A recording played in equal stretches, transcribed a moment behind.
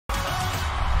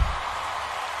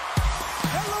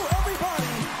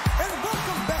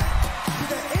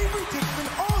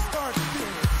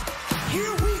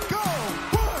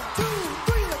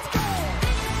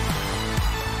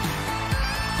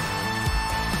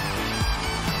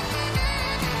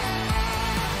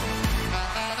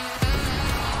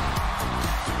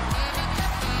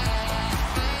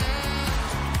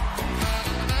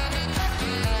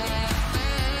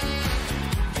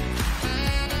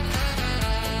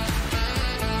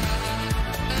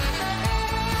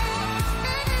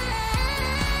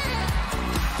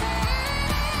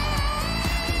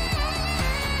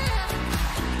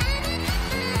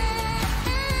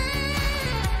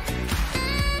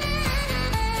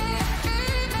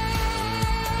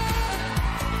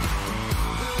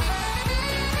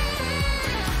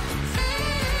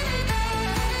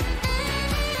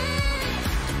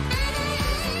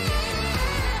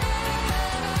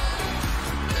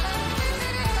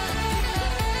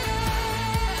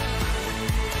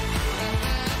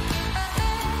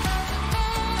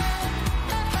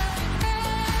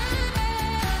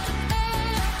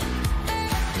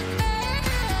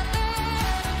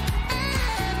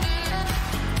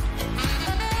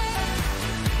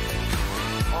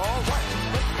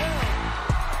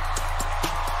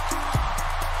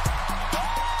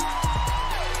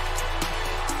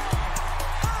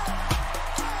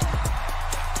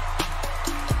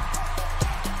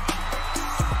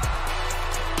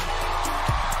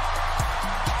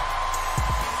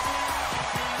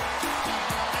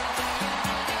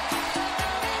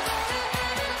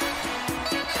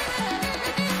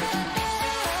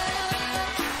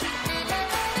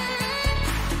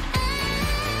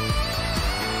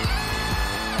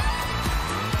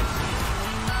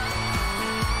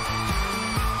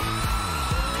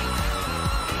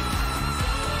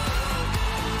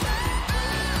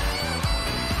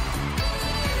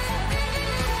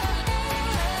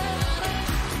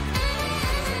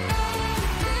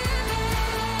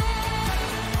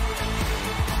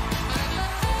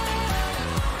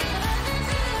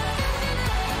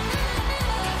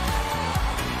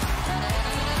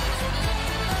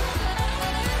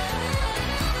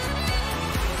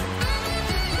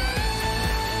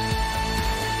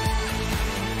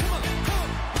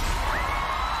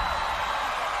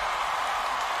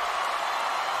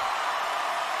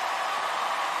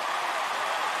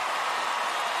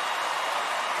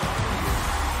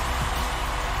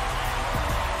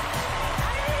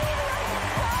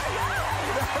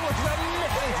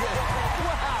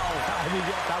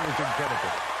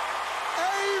incredible.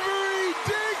 Avery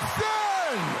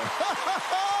Dixon!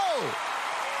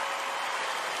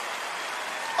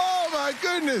 Oh my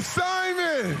goodness,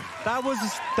 Simon! That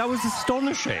was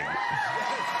astonishing.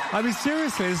 I mean,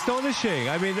 seriously, astonishing.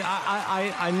 I mean,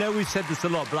 I know we've said this a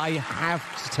lot, but I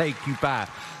have to take you back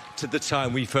to the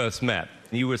time we first met.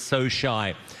 You were so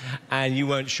shy, and you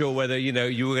weren't sure whether, you know,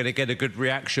 you were going to get a good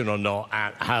reaction or not.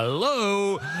 And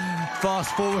hello,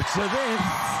 fast forward to this.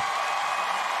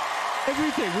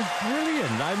 Everything was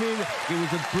brilliant. I mean, it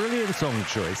was a brilliant song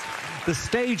choice. The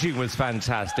staging was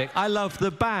fantastic. I loved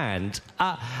the band.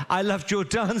 I loved your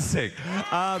dancing,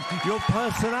 your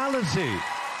personality.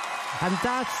 And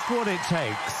that's what it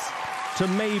takes to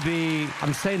maybe,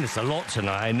 I'm saying this a lot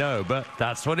tonight, I know, but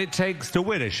that's what it takes to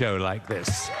win a show like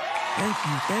this. Thank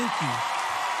you, thank you.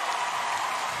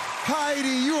 Heidi,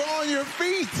 you were on your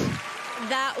feet.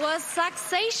 That was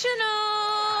sensational.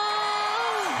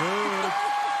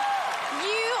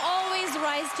 You always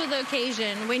rise to the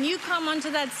occasion. When you come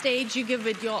onto that stage, you give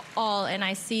it your all, and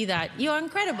I see that. You're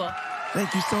incredible.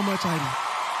 Thank you so much, Heidi.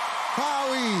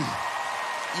 Howie.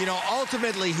 You know,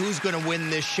 ultimately, who's going to win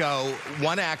this show?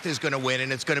 One act is going to win,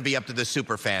 and it's going to be up to the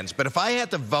super fans. But if I had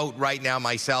to vote right now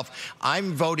myself,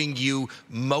 I'm voting you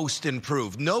most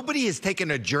improved. Nobody has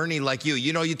taken a journey like you.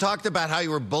 You know, you talked about how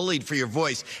you were bullied for your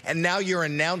voice, and now you're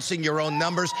announcing your own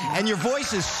numbers, and your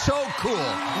voice is so cool,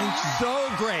 so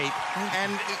great,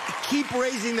 and keep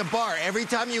raising the bar every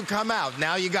time you come out.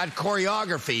 Now you got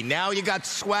choreography. Now you got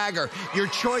swagger. Your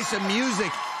choice of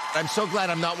music. I'm so glad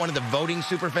I'm not one of the voting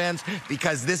superfans,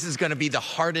 because this is going to be the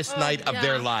hardest night of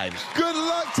their lives. Good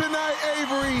luck tonight,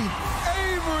 Avery.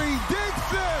 Avery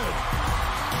Dixon.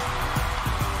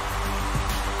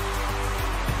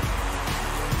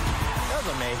 That was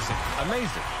amazing.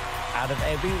 Amazing. Out of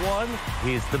everyone,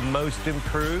 he's the most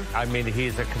improved. I mean,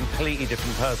 he's a completely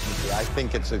different person. I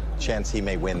think it's a chance he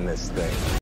may win this thing.